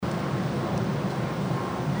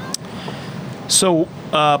So,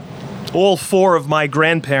 all four of my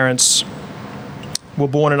grandparents were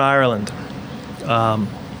born in Ireland.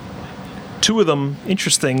 Two of them,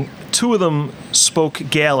 interesting, two of them spoke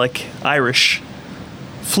Gaelic, Irish,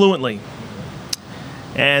 fluently.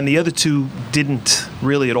 And the other two didn't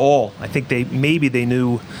really at all. I think maybe they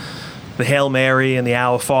knew the Hail Mary and the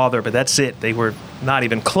Our Father, but that's it. They were not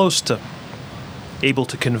even close to able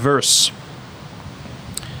to converse.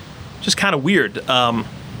 Just kind of weird.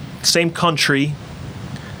 Same country,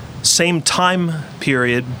 same time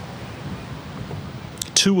period.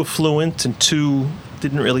 Two were fluent and two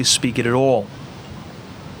didn't really speak it at all.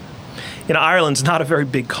 Ireland's not a very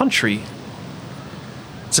big country.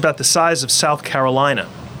 It's about the size of South Carolina.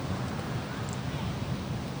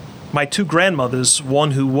 My two grandmothers,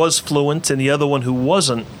 one who was fluent and the other one who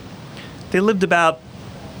wasn't, they lived about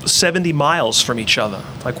 70 miles from each other.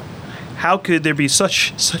 Like, how could there be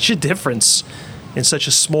such a difference in such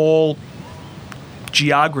a small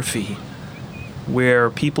geography where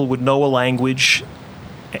people would know a language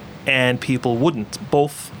and people wouldn't,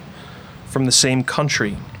 both from the same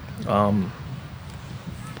country?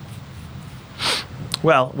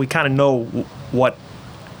 Well, we kind of know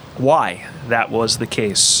why that was the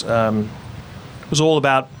case. It was all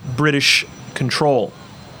about British control.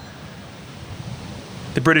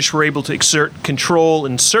 The British were able to exert control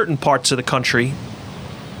in certain parts of the country,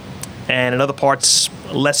 and in other parts,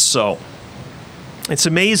 less so. It's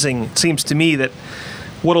amazing, it seems to me, that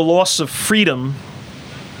what a loss of freedom,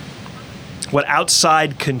 what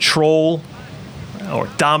outside control or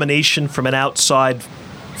domination from an outside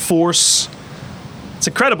force, it's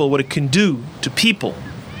incredible what it can do to people.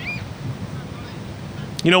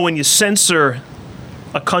 When you censor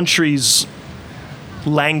a country's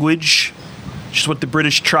language, which is what the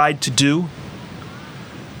British tried to do,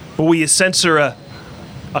 or when you censor a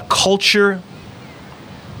culture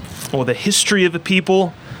or the history of a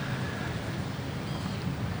people,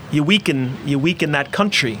 you weaken that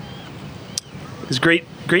country. There's a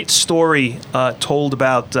great story told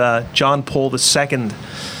about John Paul II.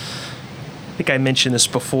 I think I mentioned this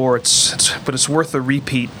before, but it's worth a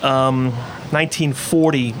repeat.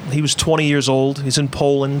 1940, he was 20 years old. He's in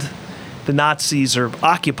Poland. The Nazis are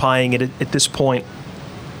occupying it at this point.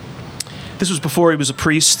 This was before he was a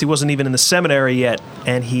priest. He wasn't even in the seminary yet,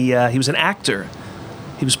 and he was an actor.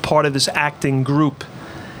 He was part of this acting group.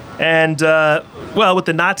 And, what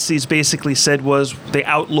the Nazis basically said was they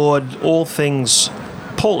outlawed all things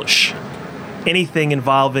Polish, anything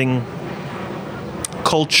involving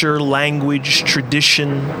culture, language,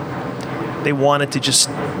 tradition. They wanted to just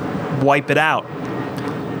wipe it out.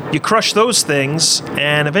 You crush those things,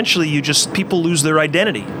 and eventually people lose their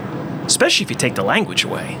identity, especially if you take the language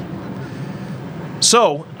away.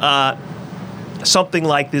 So, something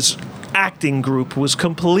like this acting group was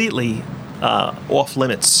completely off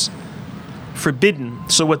limits, forbidden.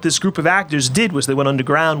 So what this group of actors did was they went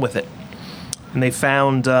underground with it, and they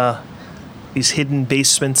found these hidden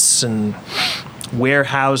basements and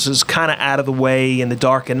warehouses kind of out of the way in the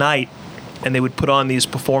dark of night, and they would put on these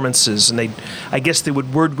performances, and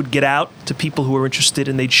word would get out to people who were interested,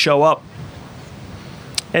 and they'd show up.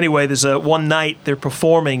 Anyway, there's one night they're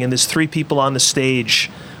performing, and there's three people on the stage.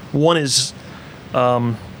 One is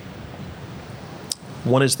the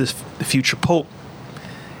future pope,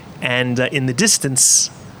 and in the distance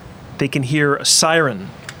they can hear a siren,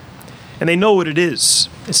 and they know what it is.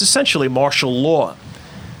 It's essentially martial law.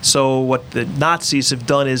 So what the Nazis have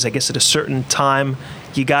done is, I guess at a certain time,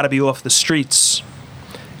 you got to be off the streets.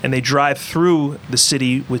 And they drive through the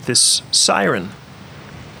city with this siren.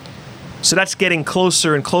 So that's getting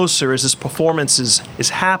closer and closer as this performance is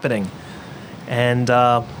happening. And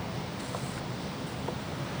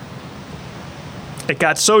it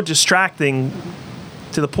got so distracting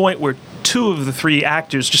to the point where two of the three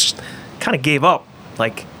actors just kind of gave up.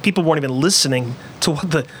 Like, people weren't even listening to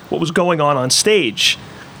what was going on stage.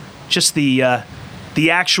 Just the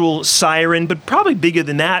actual siren, but probably bigger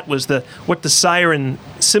than that was what the siren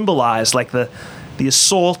symbolized, like the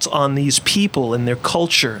assault on these people and their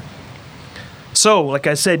culture. So, like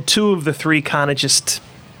I said, two of the three kind of just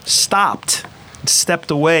stopped, stepped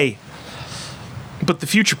away. But the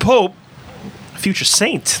future pope, future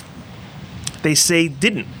saint, they say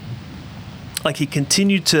didn't. Like, he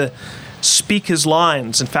continued to speak his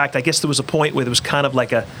lines. In fact, I guess there was a point where there was kind of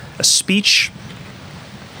like a speech,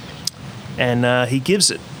 and he gives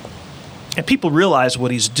it. And people realize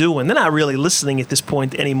what he's doing. They're not really listening at this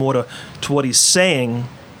point anymore to what he's saying,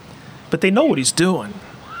 but they know what he's doing.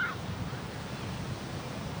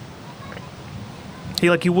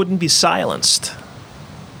 He wouldn't be silenced.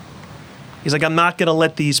 He's like, I'm not going to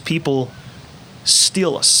let these people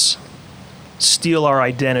steal us. steal our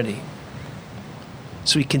identity.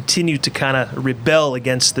 So he continued to kind of rebel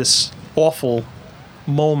against this awful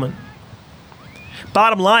moment.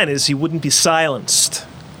 Bottom line is, he wouldn't be silenced.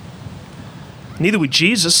 Neither would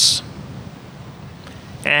Jesus,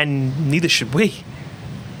 and neither should we.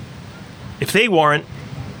 If they weren't,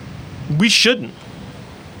 we shouldn't.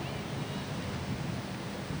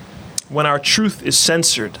 When our truth is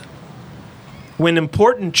censored, when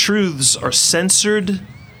important truths are censored,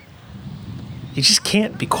 you just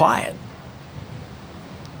can't be quiet.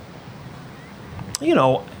 You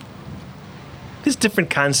know, there's different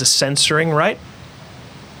kinds of censoring, right?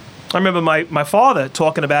 I remember my father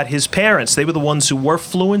talking about his parents. They were the ones who were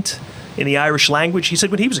fluent in the Irish language. He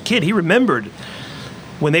said when he was a kid, he remembered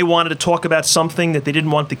when they wanted to talk about something that they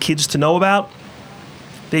didn't want the kids to know about,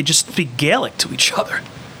 they'd just speak Gaelic to each other.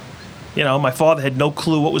 You know, my father had no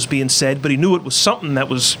clue what was being said, but he knew it was something that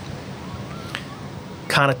was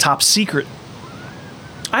kind of top secret.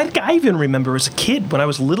 I even remember as a kid when I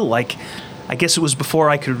was little, like, I guess it was before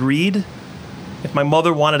I could read, if my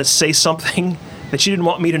mother wanted to say something that she didn't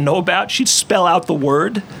want me to know about, she'd spell out the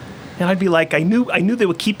word, and I'd be like, I knew they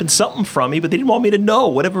were keeping something from me, but they didn't want me to know,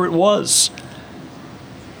 whatever it was.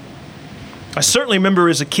 I certainly remember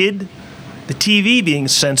as a kid, the TV being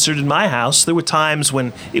censored in my house. There were times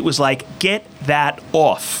when it was like, get that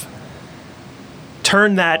off.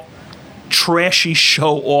 Turn that trashy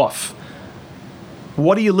show off.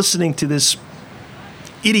 What are you listening to this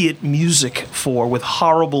idiot music for with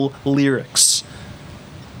horrible lyrics?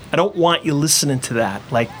 I don't want you listening to that.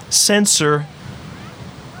 Like, censor.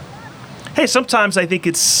 Hey, sometimes I think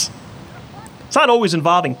it's not always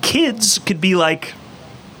involving kids. It could be like,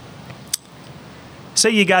 say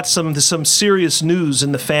you got some serious news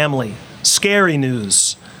in the family, scary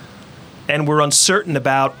news, and we're uncertain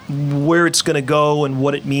about where it's going to go and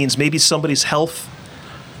what it means, maybe somebody's health.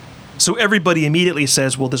 So everybody immediately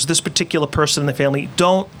says, well, there's this particular person in the family,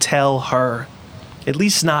 don't tell her, at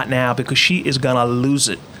least not now, because she is going to lose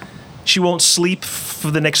it. She won't sleep for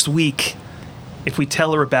the next week if we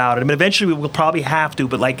tell her about it. I mean, eventually we'll probably have to,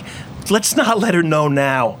 but like, let's not let her know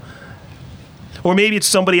now. Or maybe it's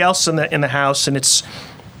somebody else in the house, and it's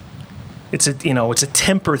a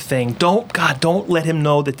temper thing. Don't let him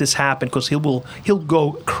know that this happened, because he'll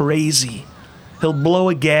go crazy. He'll blow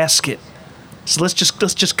a gasket. So let's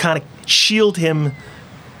just kind of shield him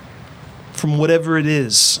from whatever it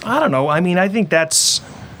is. I don't know. I mean, I think that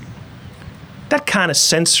kind of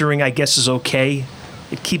censoring, I guess, is okay.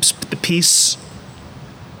 It keeps the peace,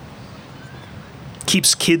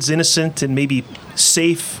 keeps kids innocent and maybe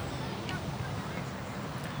safe.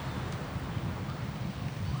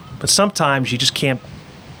 But sometimes you just can't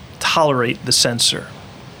tolerate the censor.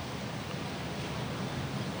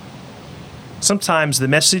 Sometimes the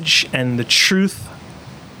message and the truth,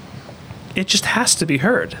 it just has to be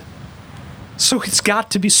heard. So it's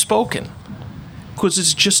got to be spoken, because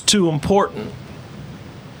it's just too important.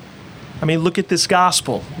 I mean, look at this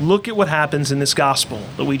gospel. Look at what happens in this gospel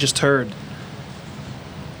that we just heard.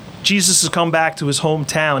 Jesus has come back to his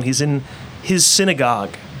hometown. He's in his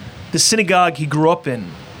synagogue, the synagogue he grew up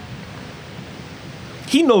in.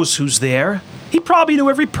 He knows who's there. He probably knew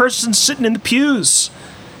every person sitting in the pews.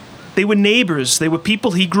 They were neighbors. They were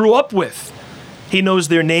people he grew up with. He knows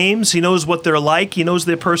their names. He knows what they're like. He knows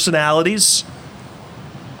their personalities.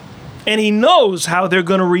 And he knows how they're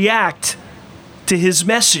going to react to his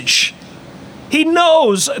message. He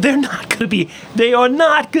knows they are not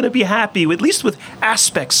going to be happy, at least with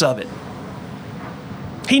aspects of it.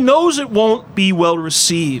 He knows it won't be well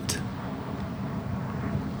received.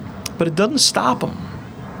 But it doesn't stop him.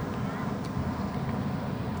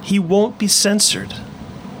 He won't be censored.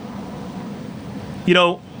 You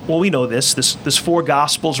know, well, we know this. There's four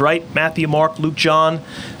Gospels, right? Matthew, Mark, Luke, John.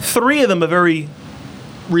 Three of them are very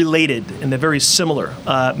related, and they're very similar.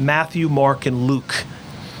 Matthew, Mark, and Luke.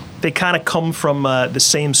 They kind of come from the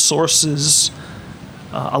same sources.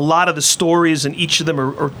 A lot of the stories in each of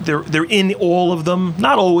them they're in all of them.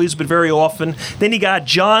 Not always, but very often. Then you got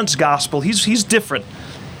John's Gospel. He's different.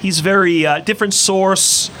 He's very different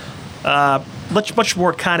source. Much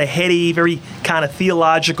more kind of heady, very kind of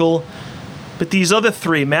theological. But these other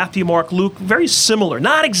three, Matthew, Mark, Luke, very similar.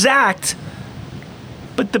 Not exact,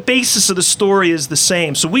 but the basis of the story is the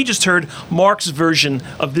same. So we just heard Mark's version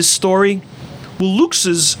of this story. Well, Luke's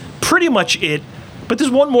is pretty much it, but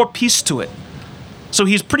there's one more piece to it. So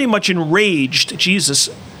he's pretty much enraged, Jesus,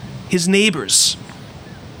 his neighbors.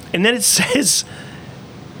 And then it says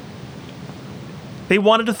they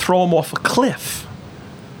wanted to throw him off a cliff.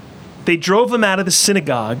 They drove him out of the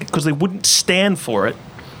synagogue because they wouldn't stand for it.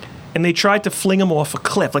 And they tried to fling him off a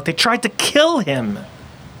cliff. Like, they tried to kill him.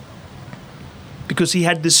 because he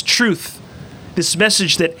had this truth, this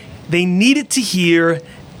message that they needed to hear,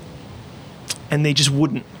 and they just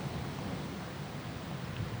wouldn't.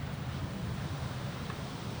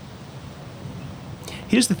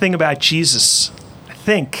 Here's the thing about Jesus, I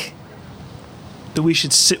think, that we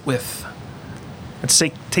should sit with and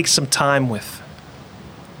take some time with.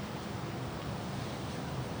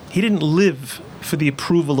 He didn't live for the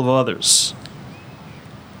approval of others.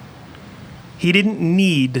 He didn't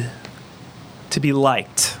need to be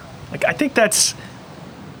liked. I think that's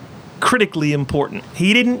critically important.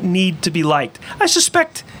 He didn't need to be liked. I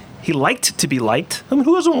suspect he liked to be liked. I mean,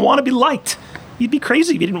 who doesn't want to be liked? You'd be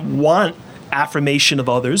crazy if you didn't want affirmation of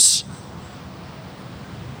others.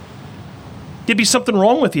 There'd be something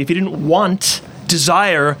wrong with you if you didn't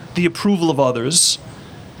desire the approval of others.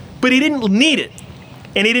 But he didn't need it,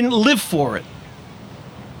 and he didn't live for it.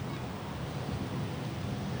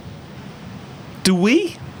 Do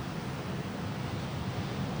we?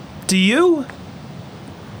 Do you?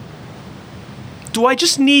 Do I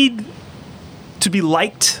just need to be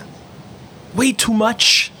liked way too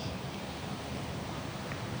much?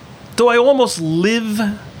 Do I almost live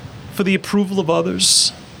for the approval of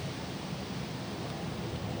others?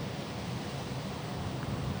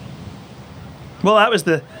 Well,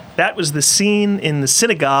 that was the scene in the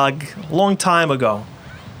synagogue a long time ago.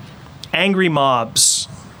 Angry mobs,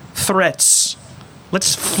 threats.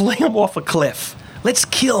 Let's fling him off a cliff. Let's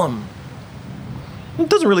kill him. It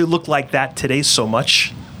doesn't really look like that today so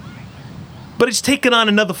much. But it's taken on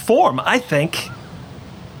another form, I think.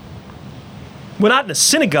 We're not in a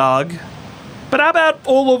synagogue, but how about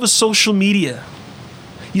all over social media?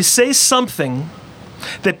 You say something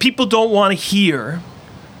that people don't want to hear,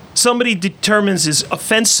 somebody determines is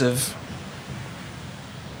offensive,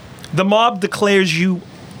 the mob declares you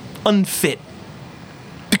unfit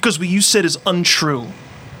because what you said is untrue.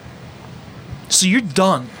 So you're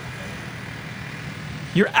done.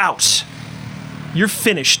 You're out. You're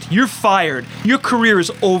finished. You're fired. Your career is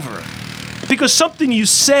over. Because something you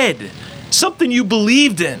said, something you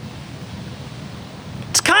believed in.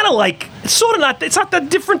 It's kind of like, it's not that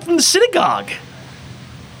different from the synagogue.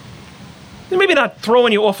 Maybe not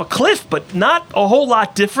throwing you off a cliff, but not a whole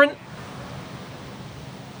lot different.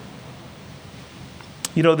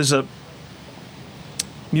 You know, there's a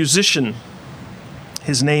musician.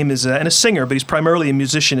 His name is, and a singer, but he's primarily a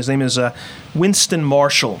musician. His name is Winston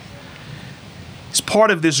Marshall. He's part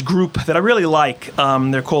of this group that I really like.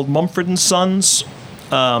 They're called Mumford & Sons.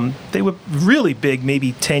 They were really big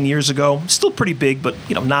maybe 10 years ago. Still pretty big, but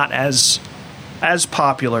not as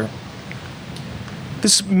popular.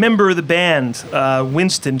 This member of the band,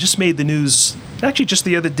 Winston, just made the news, actually just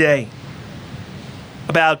the other day.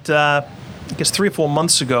 About, I guess 3 or 4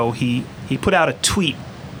 months ago, he put out a tweet.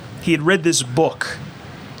 He had read this book,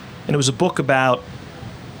 and it was a book about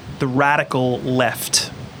the radical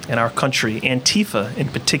left in our country, Antifa in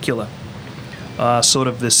particular. Sort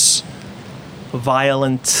of this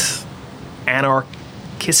violent,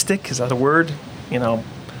 anarchistic, is that a word?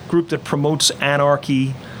 Group that promotes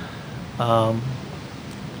anarchy,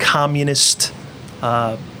 communist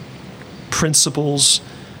principles.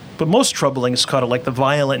 But most troubling is kind of like the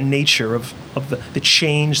violent nature of the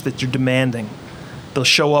change that you're demanding. They'll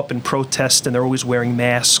show up and protest, and they're always wearing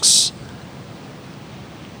masks.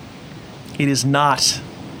 It is not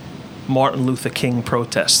Martin Luther King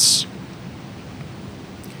protests.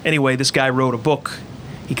 Anyway, this guy wrote a book.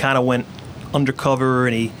 He kind of went undercover,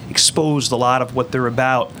 and he exposed a lot of what they're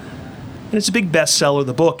about. And it's a big bestseller,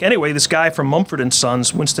 the book. Anyway, this guy from Mumford &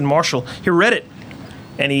 Sons, Winston Marshall, he read it,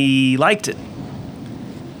 and he liked it.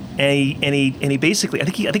 And he basically, I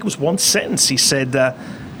think it was one sentence, he said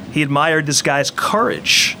he admired this guy's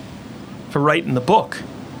courage for writing the book.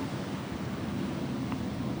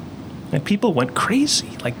 And people went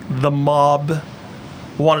crazy. Like, the mob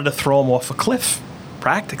wanted to throw him off a cliff,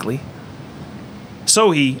 practically.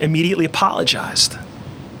 So he immediately apologized.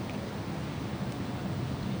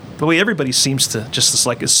 The way everybody seems to just,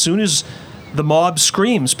 like, as soon as the mob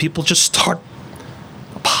screams, people just start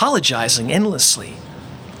apologizing endlessly,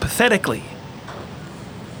 pathetically.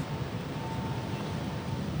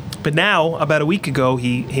 But now, about a week ago,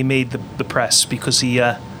 he made the press because he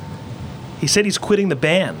said he's quitting the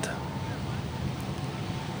band.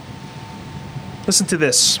 Listen to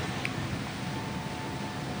this.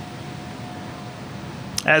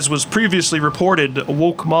 As was previously reported, a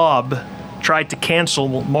woke mob tried to cancel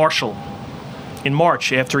Marshall in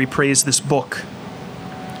March after he praised this book.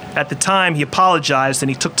 At the time, he apologized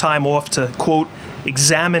and he took time off to, quote,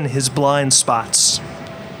 examine his blind spots.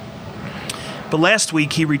 But last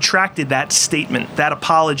week, he retracted that statement, that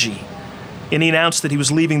apology, and he announced that he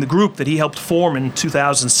was leaving the group that he helped form in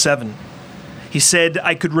 2007. He said,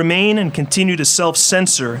 "I could remain and continue to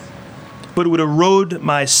self-censor, but it would erode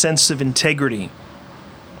my sense of integrity."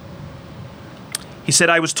 He said,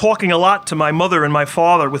 "I was talking a lot to my mother and my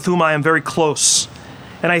father, with whom I am very close,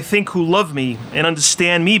 and I think who love me and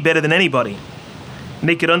understand me better than anybody. And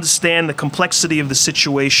they could understand the complexity of the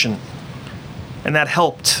situation, and that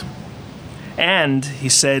helped. And," he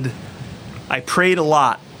said, "I prayed a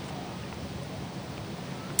lot.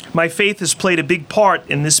 My faith has played a big part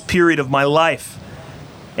in this period of my life.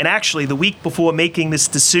 And actually, the week before making this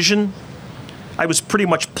decision, I was pretty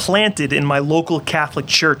much planted in my local Catholic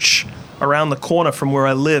church around the corner from where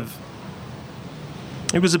I live.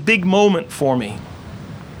 It was a big moment for me.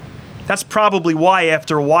 That's probably why,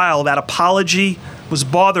 after a while, that apology was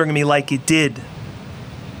bothering me like it did.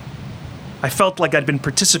 I felt like I'd been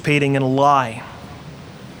participating in a lie.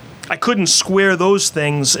 I couldn't square those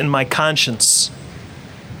things in my conscience.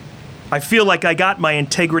 I feel like I got my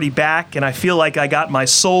integrity back, and I feel like I got my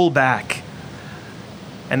soul back.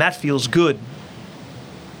 And that feels good."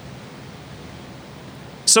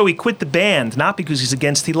 So he quit the band, not because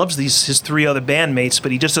he loves his 3 other bandmates,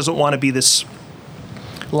 but he just doesn't want to be this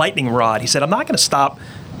lightning rod. He said, "I'm not going to stop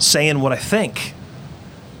saying what I think."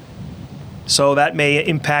 So that may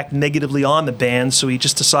impact negatively on the band, so he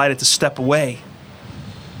just decided to step away.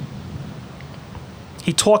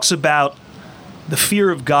 He talks about the fear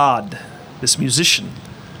of God, this musician.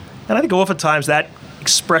 And I think oftentimes that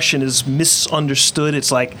expression is misunderstood.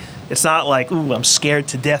 It's not like, "Ooh, I'm scared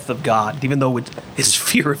to death of God," even though it's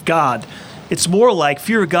fear of God. It's more like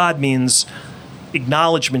fear of God means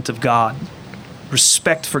acknowledgement of God,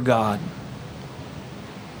 respect for God,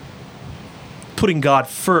 putting God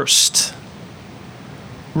first,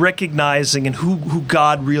 recognizing and who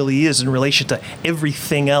God really is in relation to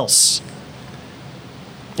everything else.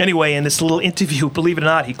 Anyway, in this little interview, believe it or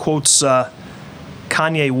not, he quotes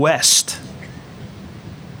Kanye West.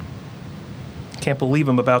 Can't believe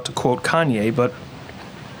I'm about to quote Kanye, but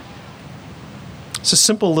it's a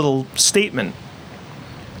simple little statement.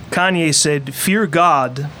 Kanye said, "Fear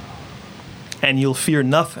God and you'll fear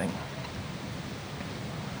nothing."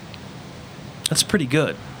 That's pretty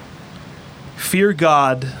good. Fear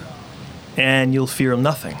God and you'll fear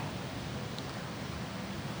nothing.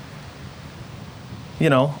 You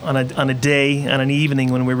know, on a day, on an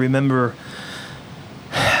evening when we remember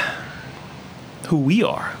who we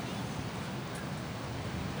are,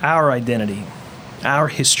 our identity, our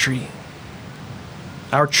history,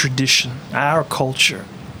 our tradition, our culture,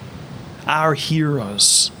 our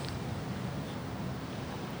heroes.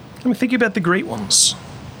 I mean, think about the great ones.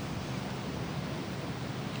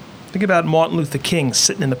 Think about Martin Luther King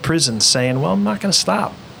sitting in the prison saying, "Well, I'm not going to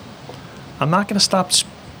stop. I'm not going to stop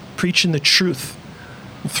preaching the truth.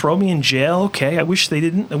 Throw me in jail, okay, I wish they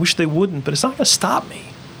didn't, I wish they wouldn't, but it's not going to stop me.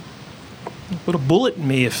 Put a bullet in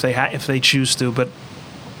me if they choose to, but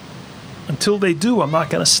until they do, I'm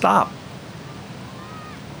not going to stop."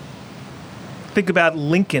 Think about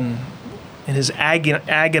Lincoln and his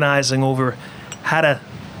agonizing over how to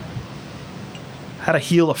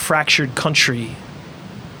heal a fractured country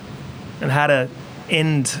and how to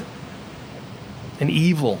end an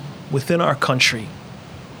evil within our country.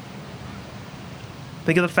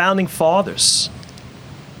 Think of the founding fathers.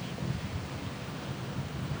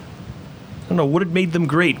 I don't know, what had made them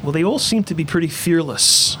great? Well, they all seemed to be pretty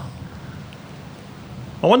fearless.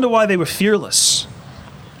 I wonder why they were fearless.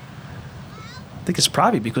 I think it's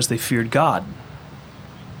probably because they feared God.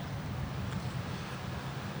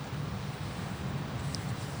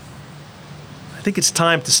 I think it's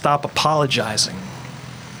time to stop apologizing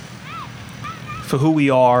for who we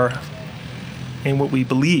are and what we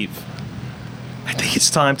believe. I think it's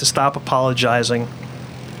time to stop apologizing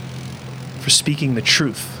for speaking the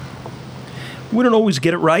truth. We don't always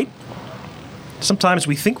get it right. Sometimes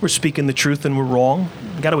we think we're speaking the truth and we're wrong.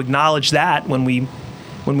 We've got to acknowledge that when we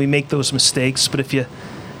make those mistakes. But if you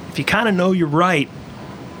kind of know you're right,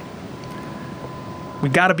 we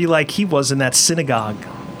got to be like he was in that synagogue.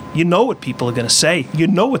 You know what people are going to say. You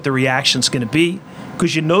know what the reaction's going to be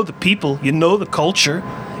because you know the people, you know the culture,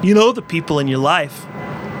 you know the people in your life.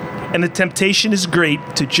 And the temptation is great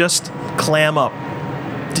to just clam up,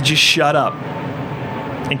 to just shut up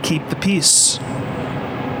and keep the peace.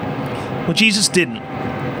 Well, Jesus didn't.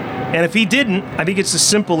 And if he didn't, I think it's as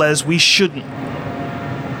simple as we shouldn't.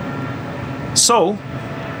 So,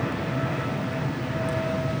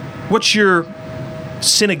 what's your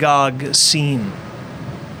synagogue scene?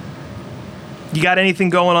 You got anything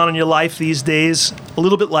going on in your life these days? A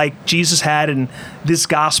little bit like Jesus had in this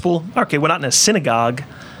gospel? Okay, we're not in a synagogue,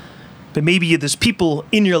 but maybe there's people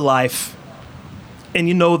in your life and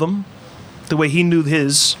you know them the way he knew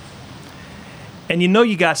his, and you know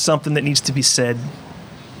you got something that needs to be said,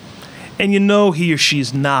 and you know he or she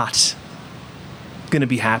is not going to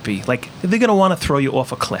be happy. Like, they're going to want to throw you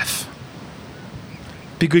off a cliff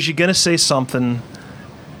because you're going to say something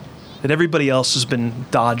that everybody else has been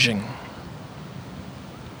dodging.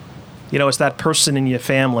 You know, it's that person in your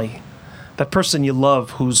family, that person you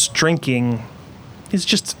love who's drinking has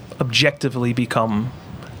just objectively become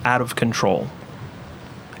out of control.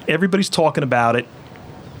 Everybody's talking about it,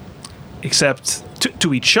 except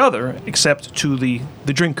to each other, except to the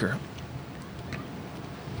drinker.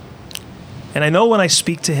 And I know when I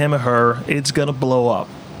speak to him or her, it's going to blow up.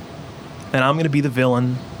 And I'm going to be the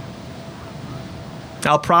villain.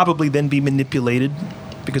 I'll probably then be manipulated,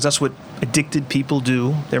 because that's what addicted people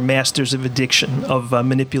do. They're masters of addiction, of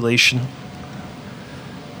manipulation.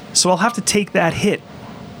 So I'll have to take that hit.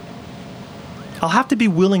 I'll have to be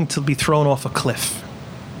willing to be thrown off a cliff.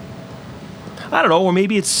 I don't know, or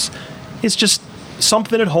maybe it's just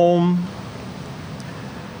something at home,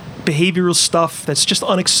 behavioral stuff that's just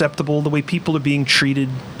unacceptable, the way people are being treated,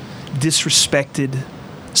 disrespected,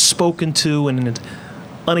 spoken to in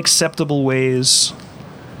unacceptable ways.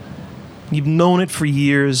 You've known it for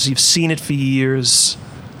years, you've seen it for years.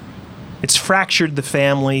 It's fractured the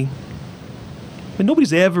family. But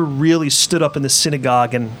nobody's ever really stood up in the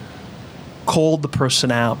synagogue and called the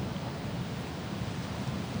person out.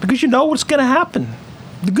 Because you know what's going to happen.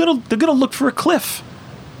 They're gonna look for a cliff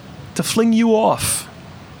to fling you off.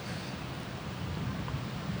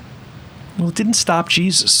 Well, it didn't stop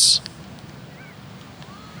Jesus.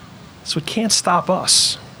 So it can't stop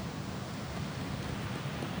us.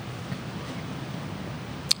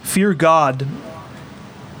 Fear God,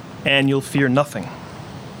 and you'll fear nothing.